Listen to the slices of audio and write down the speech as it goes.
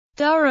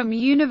Durham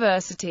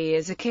University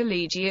is a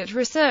collegiate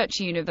research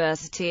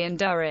university in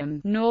Durham,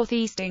 North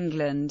East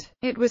England.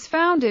 It was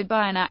founded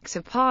by an Act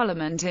of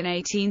Parliament in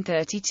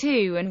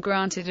 1832 and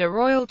granted a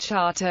royal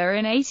charter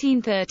in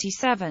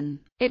 1837.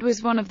 It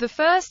was one of the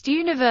first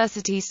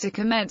universities to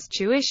commence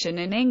tuition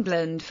in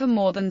England for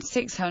more than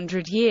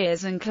 600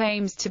 years and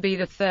claims to be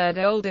the third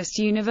oldest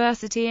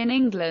university in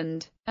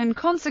England, and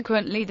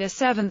consequently the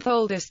seventh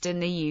oldest in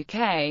the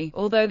UK,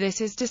 although this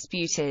is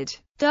disputed.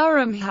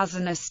 Durham has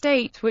an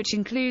estate which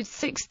includes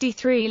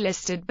 63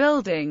 listed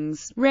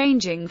buildings,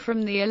 ranging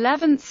from the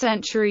 11th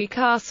century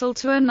castle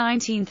to a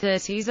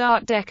 1930s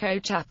Art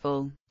Deco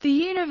chapel. The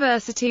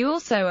university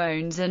also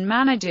owns and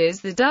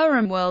manages the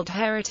Durham World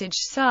Heritage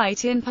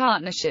Site in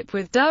partnership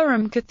with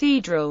Durham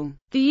Cathedral.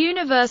 The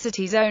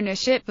university's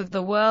ownership of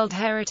the World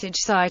Heritage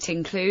Site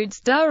includes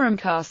Durham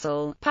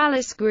Castle,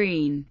 Palace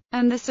Green,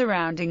 and the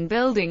surrounding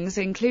buildings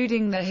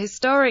including the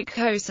historic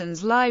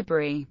Cosen's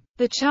Library.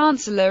 The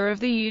Chancellor of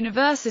the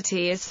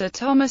university is Sir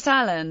Thomas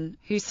Allen,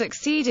 who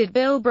succeeded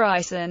Bill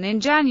Bryson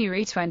in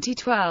January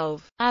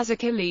 2012. As a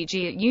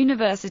collegiate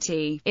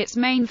university, its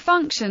main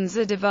functions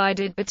are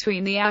divided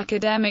between the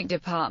academic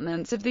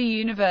departments of the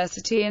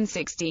university and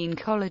 16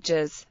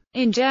 colleges.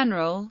 In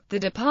general, the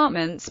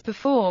departments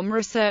perform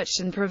research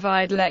and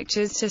provide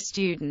lectures to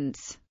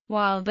students,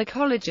 while the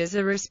colleges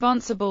are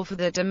responsible for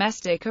the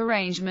domestic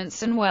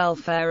arrangements and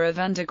welfare of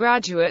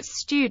undergraduate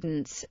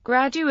students,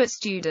 graduate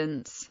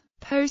students,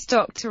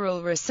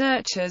 postdoctoral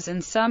researchers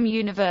and some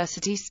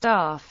university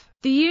staff.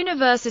 The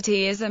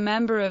university is a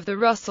member of the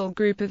Russell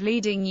Group of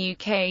leading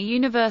UK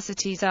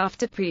universities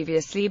after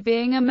previously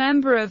being a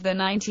member of the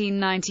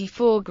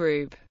 1994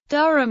 group.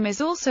 Durham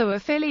is also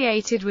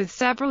affiliated with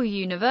several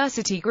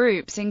university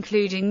groups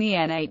including the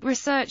N8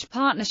 Research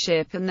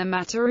Partnership and the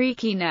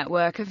Matariki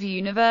network of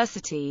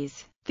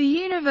universities. The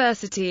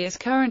university is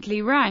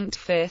currently ranked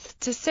 5th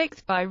to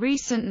 6th by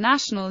recent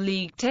National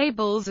League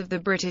tables of the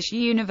British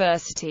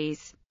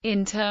universities.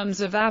 In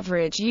terms of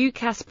average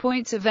UCAS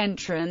points of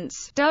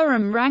entrance,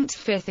 Durham ranked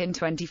 5th in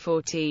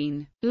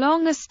 2014.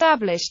 Long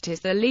established as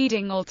the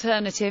leading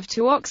alternative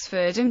to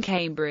Oxford and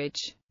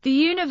Cambridge, the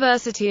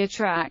university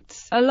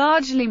attracts a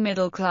largely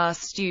middle-class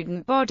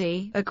student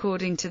body,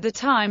 according to the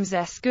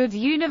Times' Good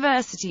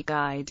University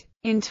Guide.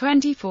 In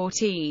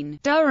 2014,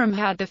 Durham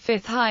had the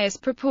 5th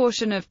highest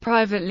proportion of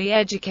privately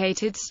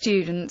educated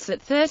students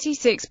at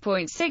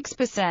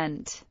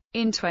 36.6%.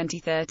 In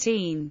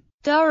 2013,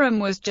 Durham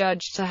was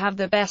judged to have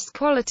the best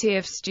quality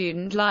of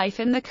student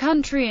life in the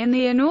country in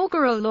the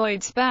inaugural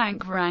Lloyds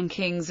Bank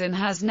rankings and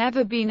has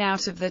never been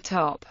out of the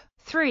top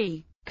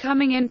 3,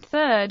 coming in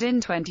 3rd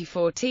in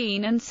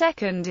 2014 and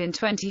 2nd in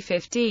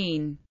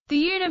 2015. The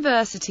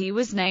university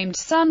was named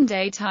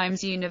Sunday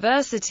Times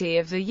University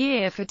of the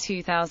Year for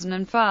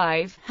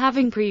 2005,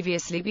 having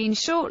previously been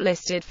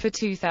shortlisted for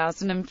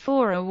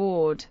 2004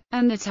 award,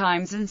 and the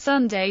Times and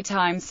Sunday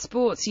Times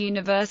Sports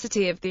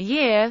University of the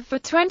Year for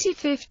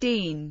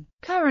 2015.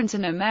 Current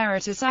and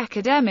emeritus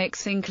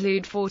academics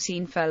include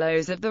 14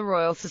 Fellows of the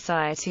Royal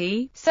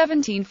Society,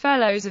 17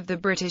 Fellows of the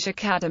British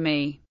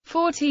Academy,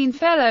 14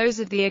 Fellows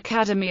of the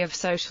Academy of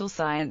Social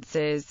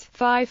Sciences,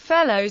 5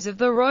 Fellows of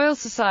the Royal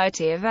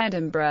Society of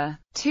Edinburgh,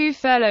 2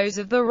 Fellows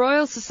of the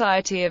Royal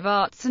Society of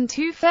Arts and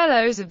 2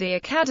 Fellows of the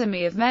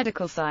Academy of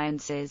Medical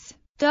Sciences.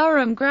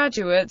 Durham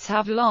graduates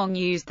have long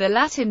used the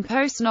Latin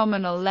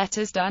postnominal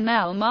letters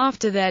Dunelm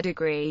after their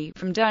degree,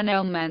 from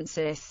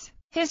Dunelmensis.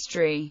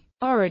 History.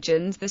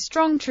 Origins. The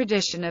strong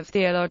tradition of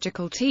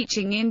theological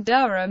teaching in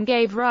Durham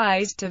gave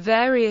rise to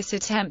various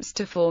attempts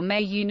to form a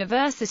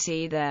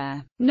university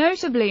there,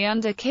 notably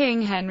under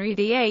King Henry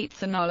VIII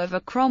and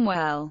Oliver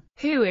Cromwell,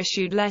 who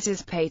issued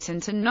letters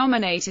patent and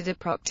nominated a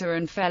proctor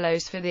and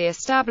fellows for the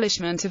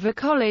establishment of a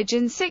college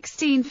in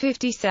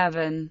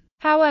 1657.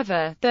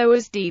 However, there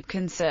was deep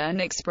concern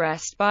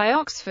expressed by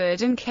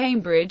Oxford and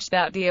Cambridge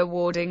that the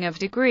awarding of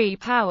degree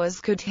powers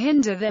could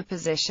hinder their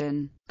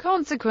position.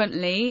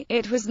 Consequently,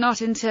 it was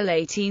not until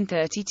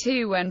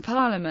 1832 when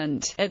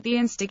Parliament, at the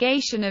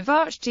instigation of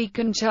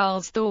Archdeacon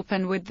Charles Thorpe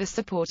and with the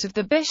support of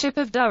the Bishop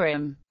of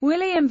Durham,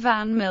 William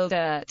Van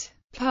Mildert,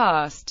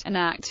 passed an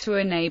act to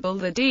enable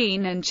the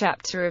Dean and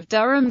Chapter of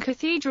Durham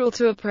Cathedral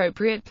to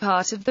appropriate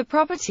part of the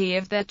property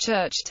of their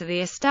church to the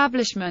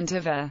establishment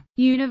of a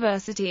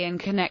university. In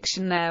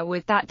connection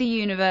therewith that the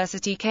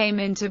university came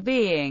into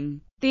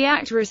being. The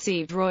Act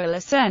received royal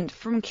assent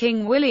from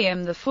King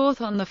William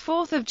IV on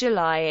 4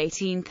 July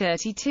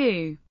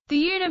 1832. The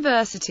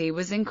university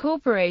was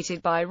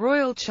incorporated by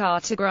royal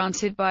charter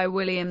granted by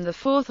William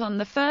IV on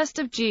 1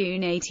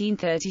 June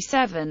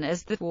 1837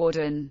 as the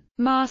Warden,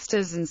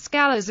 Masters and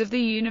Scholars of the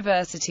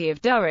University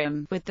of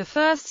Durham, with the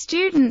first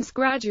students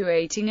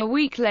graduating a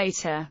week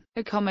later.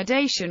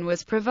 Accommodation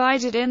was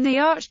provided in the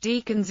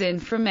Archdeacon's Inn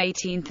from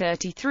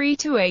 1833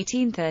 to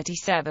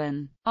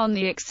 1837. On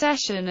the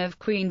accession of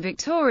Queen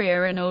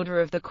Victoria, an Order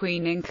of the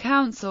Queen in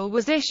Council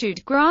was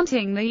issued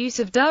granting the use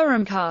of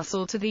Durham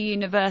Castle to the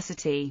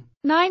university.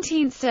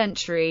 19th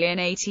century. In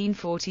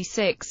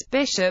 1846,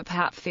 Bishop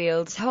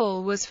Hatfield's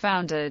Hall was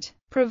founded.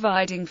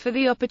 providing for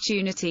the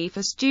opportunity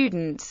for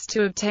students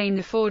to obtain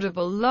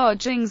affordable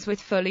lodgings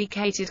with fully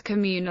catered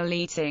communal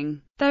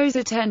eating. Those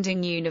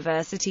attending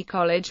University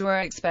College were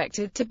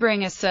expected to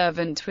bring a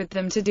servant with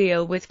them to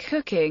deal with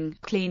cooking,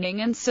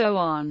 cleaning and so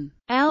on.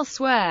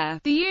 Elsewhere,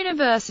 the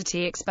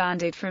university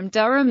expanded from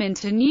Durham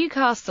into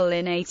Newcastle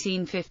in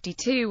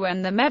 1852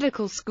 when the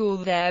medical school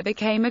there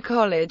became a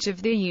college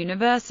of the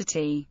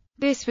university.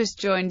 This was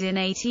joined in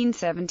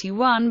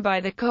 1871 by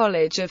the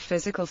College of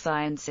Physical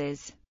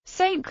Sciences.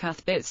 St.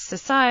 Cuthbert's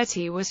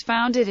Society was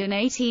founded in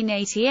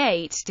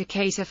 1888 to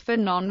cater for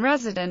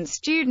non-resident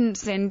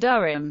students in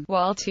Durham,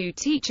 while two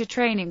teacher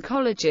training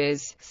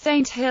colleges,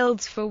 St.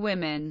 Hilda's for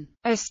women,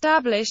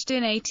 established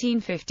in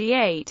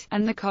 1858,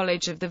 and the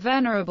College of the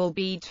Venerable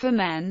Bede for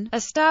men,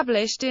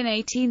 established in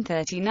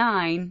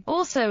 1839,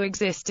 also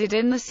existed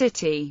in the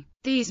city.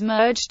 These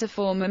merged to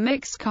form a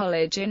mixed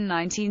college in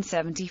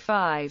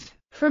 1975.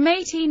 From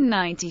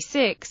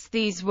 1896,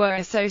 these were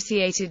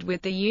associated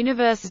with the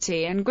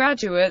university, and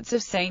graduates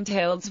of St.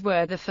 Hilda's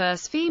were the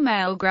first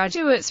female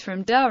graduates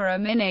from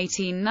Durham in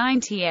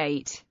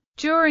 1898.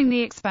 During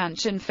the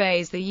expansion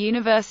phase, the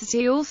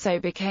university also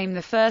became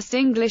the first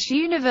English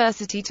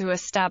university to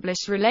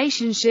establish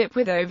relationship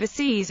with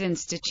overseas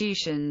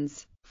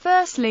institutions.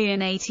 Firstly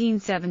in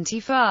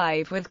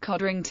 1875 with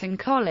Codrington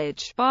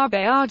College,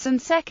 Barbados,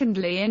 and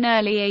secondly in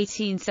early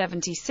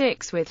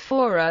 1876 with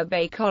Fora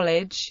Bay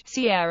College,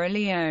 Sierra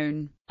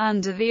Leone.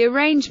 Under the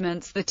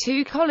arrangements, the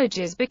two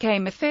colleges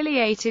became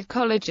affiliated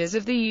colleges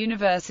of the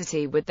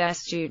university, with their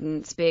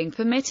students being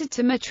permitted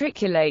to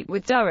matriculate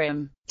with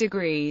Durham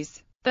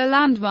degrees. The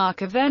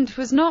landmark event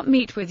was not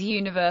met with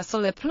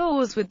universal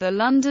applause, with the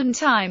London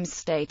Times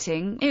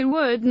stating, "It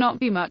would not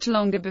be much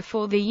longer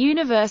before the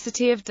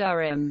University of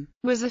Durham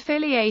was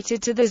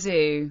affiliated to the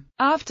zoo."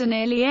 After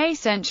nearly a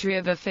century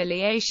of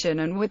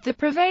affiliation, and with the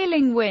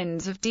prevailing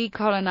winds of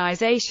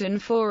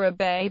decolonization, Fora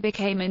Bay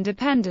became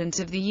independent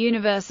of the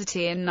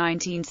university in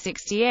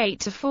 1968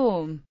 to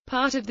form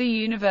part of the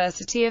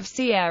University of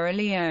Sierra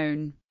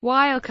Leone,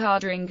 while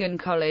Codrington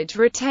College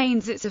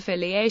retains its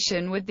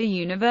affiliation with the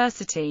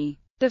university.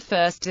 The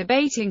first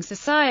debating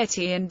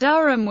society in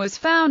Durham was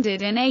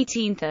founded in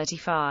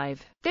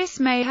 1835. This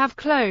may have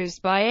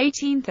closed by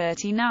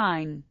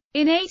 1839.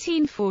 In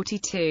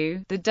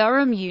 1842, the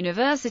Durham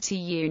University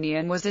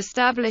Union was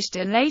established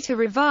and later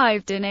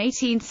revived in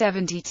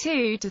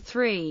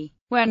 1872-3,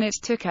 when it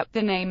took up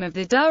the name of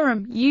the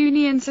Durham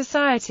Union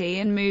Society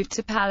and moved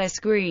to Palace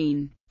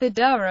Green. The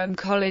Durham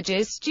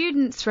College's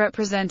Students'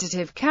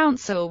 Representative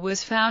Council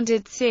was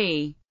founded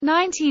c.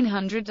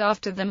 1900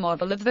 after the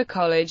model of the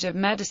College of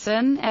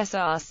Medicine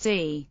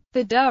 (SRC).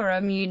 The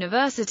Durham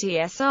University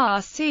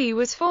SRC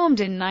was formed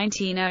in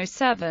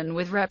 1907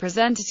 with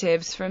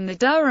representatives from the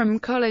Durham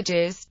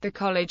Colleges, the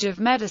College of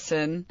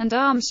Medicine, and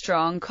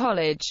Armstrong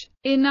College.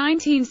 In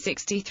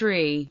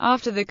 1963,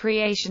 after the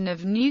creation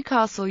of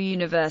Newcastle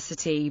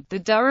University, the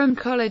Durham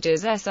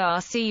Colleges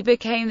SRC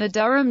became the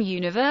Durham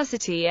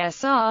University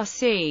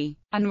SRC,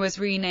 and was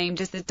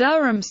renamed as the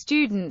Durham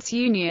Students'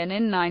 Union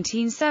in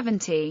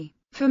 1970.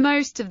 For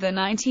most of the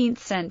 19th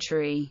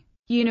century,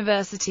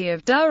 University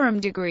of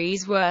Durham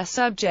degrees were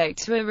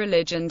subject to a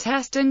religion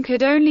test and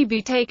could only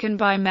be taken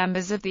by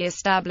members of the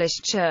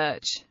established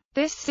church.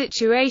 This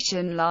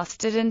situation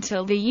lasted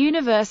until the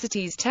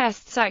Universities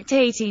Tests Act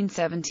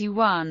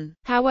 1871.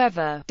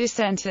 However,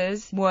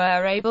 dissenters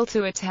were able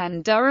to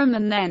attend Durham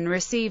and then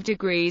receive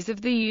degrees of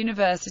the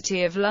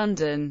University of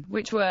London,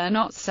 which were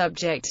not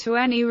subject to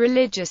any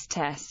religious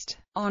test,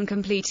 on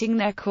completing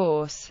their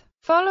course.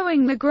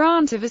 Following the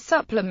grant of a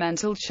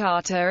supplemental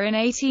charter in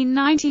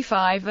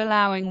 1895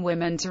 allowing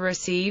women to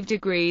receive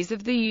degrees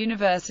of the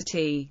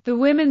university, the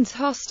Women's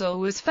Hostel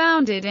was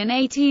founded in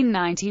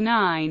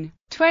 1899.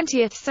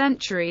 20th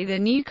century, the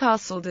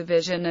Newcastle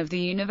division of the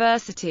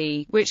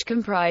university, which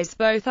comprised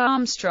both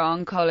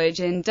Armstrong College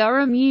and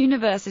Durham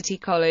University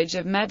College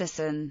of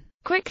Medicine,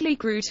 quickly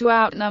grew to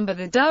outnumber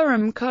the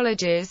Durham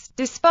colleges,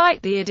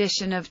 despite the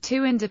addition of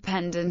two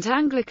independent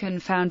Anglican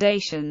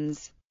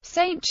foundations,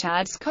 St.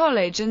 Chad's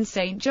College and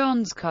St.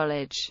 John's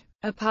College.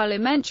 A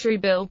parliamentary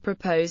bill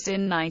proposed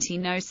in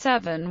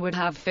 1907 would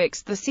have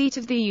fixed the seat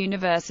of the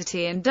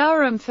university in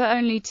Durham for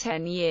only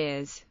 10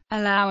 years,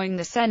 allowing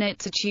the Senate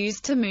to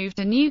choose to move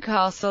to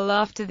Newcastle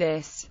after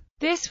this.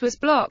 This was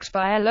blocked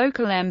by a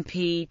local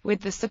MP, with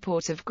the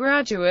support of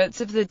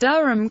graduates of the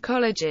Durham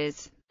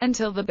colleges,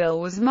 until the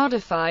bill was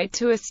modified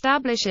to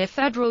establish a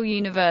federal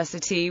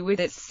university with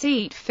its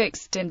seat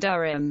fixed in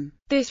Durham.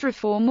 This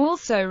reform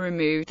also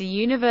removed the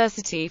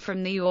university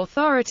from the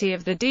authority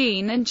of the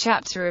dean and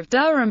chapter of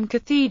Durham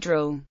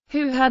Cathedral,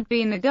 who had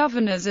been the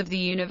governors of the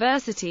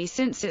university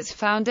since its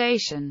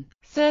foundation.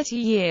 30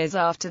 years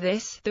after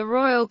this, the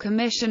Royal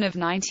Commission of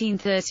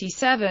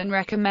 1937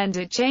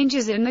 recommended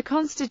changes in the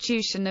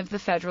constitution of the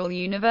Federal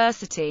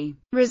University,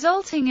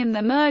 resulting in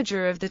the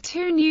merger of the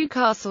two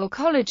Newcastle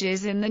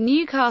colleges in the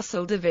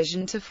Newcastle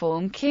division to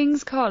form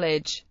King's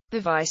College. The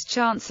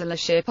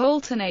vice-chancellorship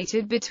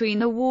alternated between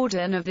the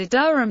warden of the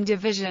Durham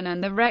Division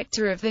and the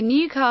rector of the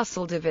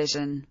Newcastle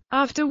Division.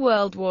 After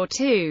World War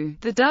II,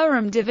 the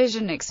Durham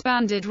Division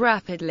expanded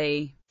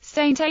rapidly.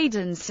 St.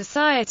 Aidan's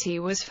Society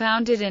was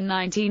founded in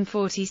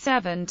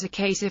 1947 to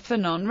cater for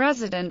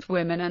non-resident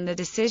women, and the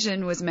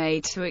decision was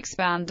made to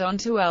expand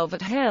onto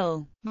Elvet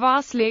Hill,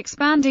 vastly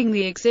expanding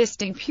the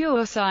existing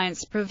pure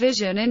science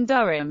provision in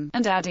Durham,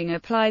 and adding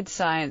applied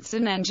science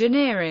and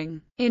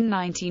engineering. In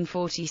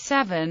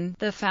 1947,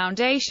 the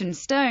foundation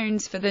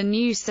stones for the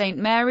new St.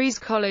 Mary's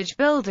College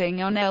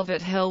building on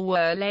Elvet Hill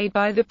were laid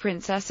by the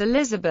Princess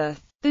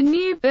Elizabeth. The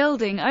new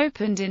building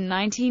opened in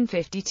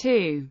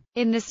 1952.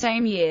 In the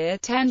same year,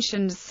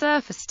 tensions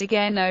surfaced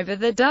again over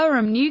the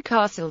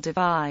Durham-Newcastle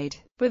divide,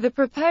 with a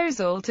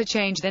proposal to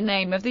change the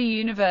name of the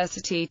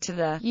university to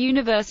the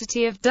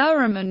University of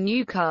Durham and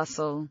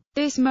Newcastle.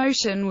 This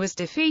motion was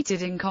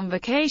defeated in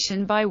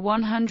convocation by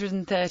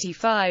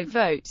 135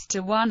 votes to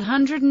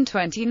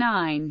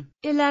 129.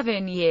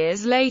 11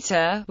 years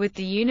later, with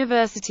the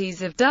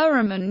Universities of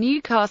Durham and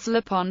Newcastle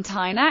upon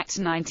Tyne Act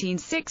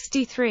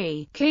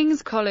 1963,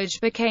 King's College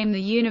became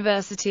the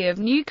University of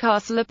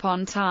Newcastle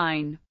upon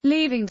Tyne,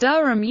 leaving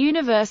Durham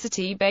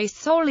University based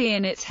solely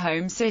in its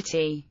home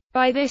city.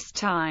 By this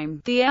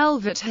time, the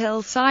Elvet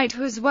Hill site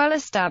was well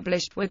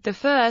established, with the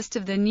first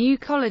of the new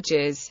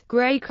colleges,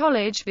 Grey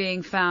College,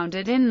 being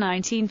founded in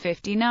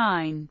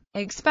 1959.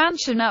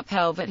 Expansion up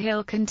Elvet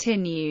Hill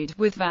continued,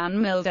 with Van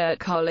Mildert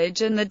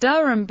College and the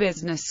Durham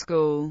Business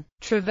School,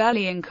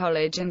 Trevelyan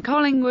College and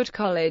Collingwood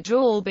College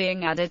all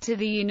being added to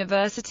the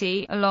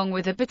university, along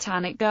with a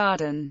botanic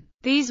garden.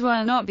 These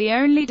were not the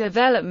only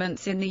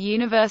developments in the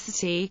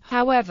university,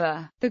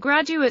 however. The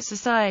Graduate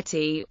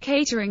Society,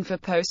 catering for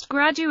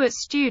postgraduate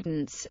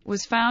students,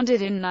 was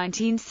founded in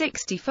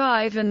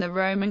 1965, and the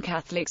Roman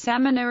Catholic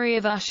Seminary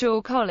of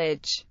Ushaw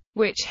College,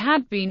 which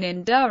had been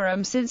in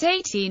Durham since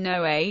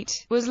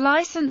 1808, was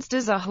licensed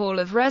as a hall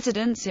of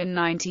residence in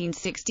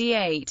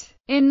 1968.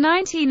 In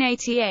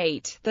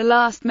 1988, the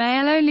last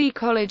male-only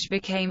college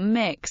became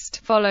mixed,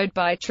 followed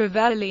by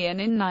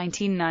Trevelyan in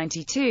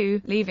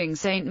 1992, leaving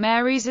St.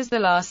 Mary's as the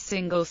last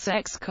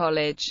single-sex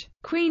college.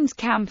 Queen's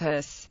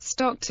Campus,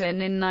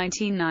 Stockton in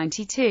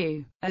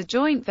 1992. A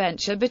joint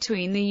venture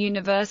between the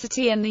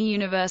university and the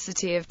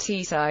University of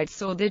Teesside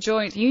saw the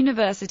joint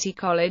University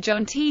College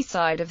on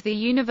Teesside of the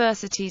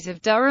Universities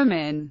of Durham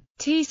in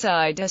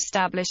Teesside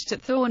established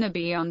at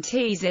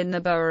Thornaby-on-Tees in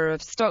the borough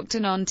of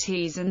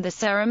Stockton-on-Tees and the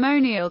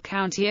ceremonial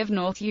county of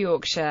North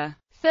Yorkshire,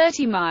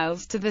 30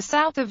 miles to the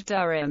south of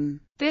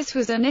Durham. This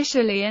was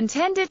initially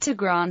intended to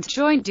grant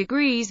joint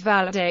degrees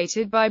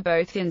validated by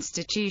both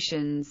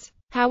institutions.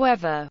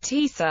 However,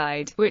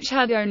 Teesside, which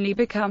had only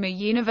become a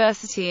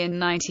university in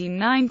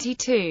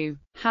 1992,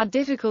 had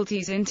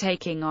difficulties in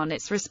taking on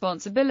its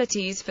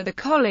responsibilities for the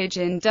college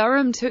in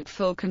Durham, took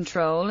full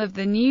control of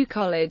the new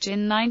college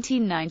in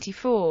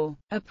 1994.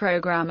 A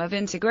program of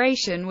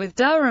integration with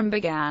Durham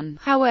began.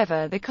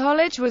 However, the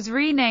college was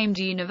renamed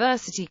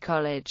University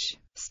College,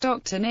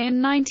 Stockton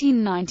in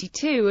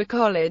 1992, a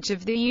college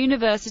of the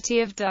University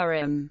of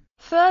Durham.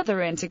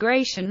 Further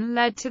integration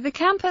led to the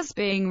campus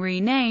being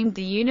renamed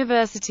the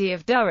University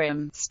of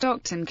Durham,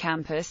 Stockton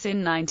Campus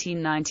in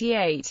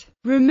 1998,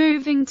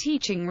 removing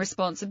teaching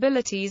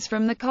responsibilities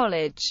from the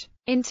college.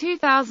 In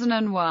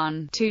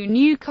 2001, two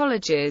new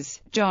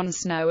colleges, John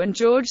Snow and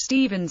George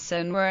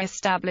Stephenson, were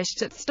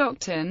established at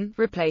Stockton,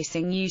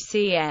 replacing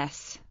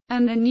UCS.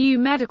 And the new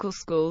medical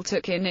school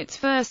took in its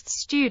first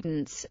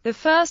students, the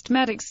first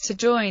medics to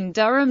join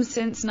Durham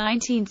since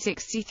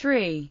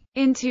 1963.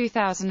 In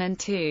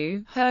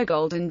 2002, her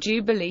Golden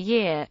Jubilee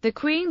year, the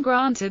Queen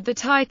granted the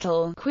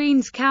title,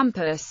 Queen's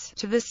Campus,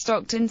 to the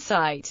Stockton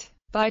site.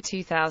 By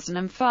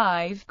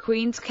 2005,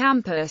 Queen's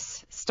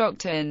Campus,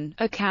 Stockton,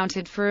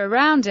 accounted for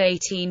around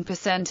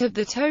 18% of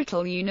the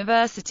total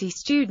university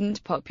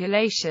student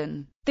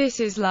population.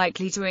 This is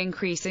likely to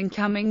increase in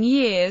coming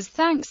years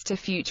thanks to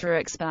future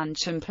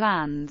expansion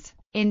plans.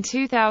 In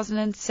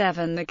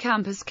 2007, the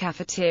campus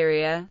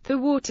cafeteria, the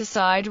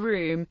Waterside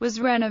Room, was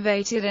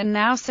renovated and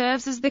now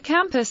serves as the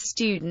campus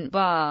student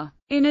bar.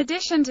 In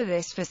addition to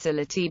this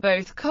facility,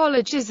 both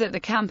colleges at the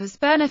campus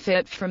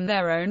benefit from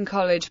their own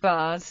college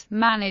bars,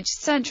 managed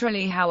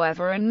centrally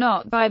however and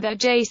not by their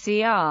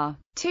JCR.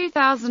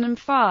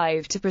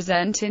 2005 To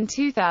present in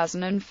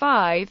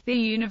 2005, the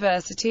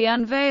university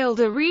unveiled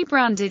a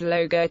rebranded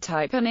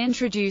logotype and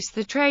introduced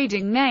the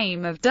trading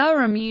name of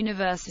Durham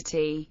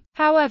University.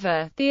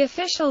 However, the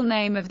official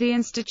name of the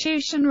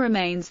institution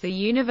remains the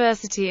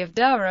University of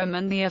Durham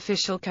and the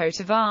official coat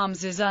of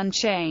arms is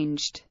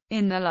unchanged.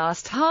 In the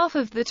last half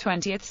of the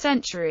 20th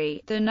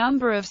century, the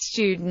number of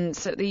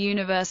students at the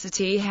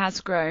university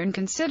has grown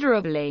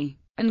considerably,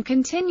 and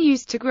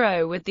continues to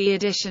grow with the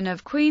addition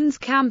of Queen's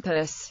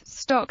Campus,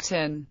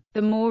 Stockton.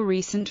 The more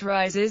recent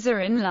rises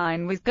are in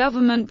line with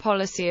government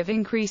policy of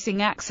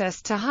increasing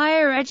access to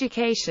higher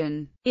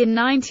education. In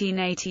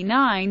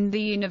 1989,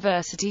 the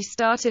university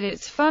started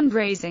its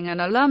fundraising and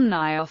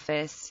alumni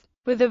office.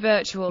 with a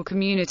virtual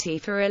community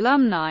for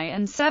alumni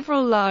and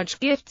several large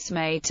gifts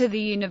made to the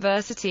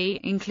university,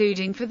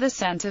 including for the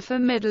Center for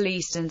Middle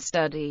Eastern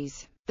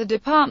Studies, the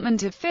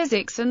Department of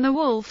Physics and the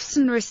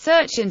Wolfson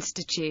Research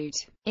Institute.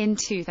 In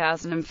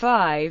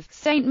 2005,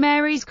 St.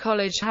 Mary's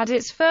College had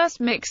its first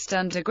mixed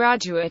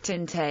undergraduate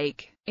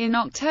intake. In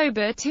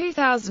October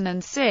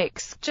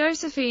 2006,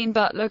 Josephine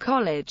Butler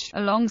College,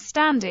 a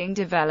long-standing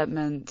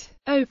development,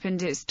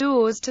 opened its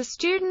doors to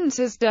students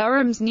as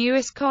Durham's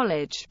newest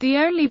college, the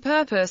only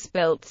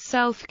purpose-built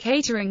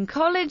self-catering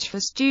college for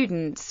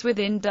students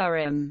within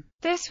Durham.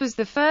 This was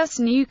the first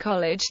new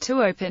college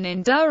to open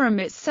in Durham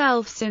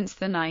itself since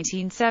the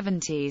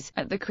 1970s,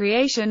 at the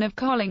creation of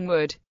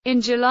Collingwood.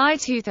 In July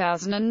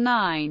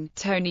 2009,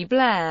 Tony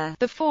Blair,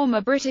 the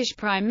former British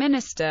Prime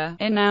Minister,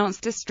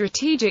 announced a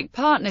strategic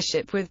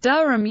partnership with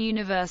Durham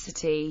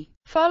University,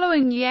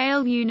 following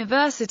Yale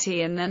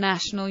University and the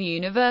National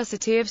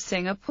University of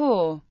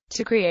Singapore,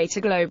 to create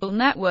a global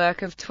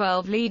network of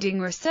 12 leading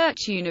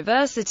research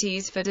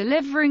universities for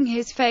delivering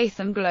his Faith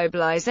and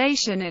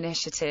Globalization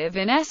initiative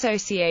in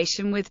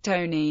association with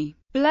Tony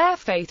Blair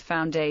Faith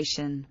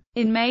Foundation.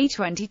 In May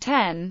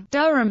 2010,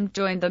 Durham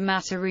joined the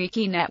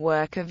Matariki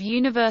network of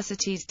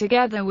universities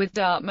together with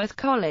Dartmouth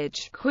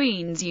College,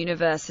 Queen's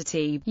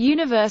University,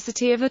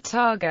 University of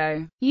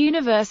Otago,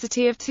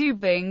 University of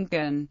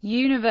Tübingen,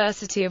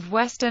 University of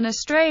Western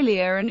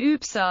Australia and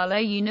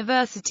Uppsala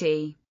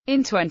University.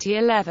 In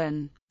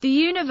 2011, the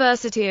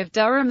University of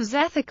Durham's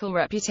ethical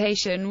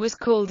reputation was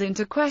called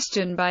into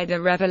question by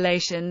the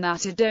revelation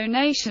that a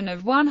donation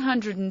of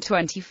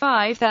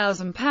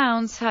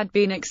 £125,000 had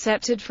been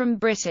accepted from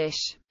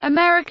British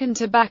American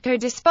Tobacco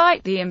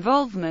despite the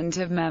involvement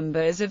of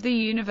members of the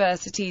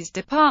university's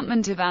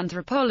Department of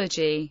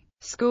Anthropology,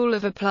 School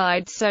of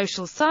Applied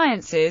Social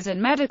Sciences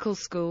and Medical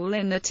School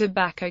in the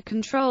tobacco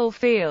control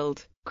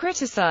field.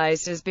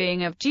 Criticized as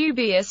being of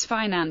dubious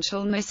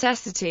financial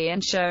necessity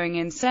and showing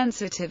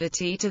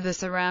insensitivity to the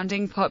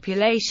surrounding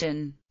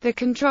population. The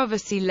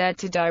controversy led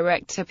to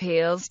direct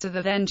appeals to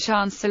the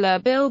then-Chancellor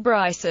Bill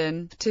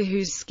Bryson, to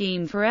whose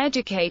scheme for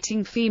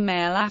educating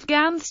female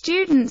Afghan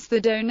students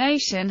the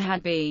donation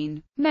had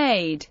been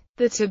made.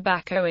 The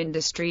tobacco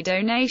industry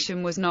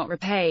donation was not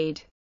repaid.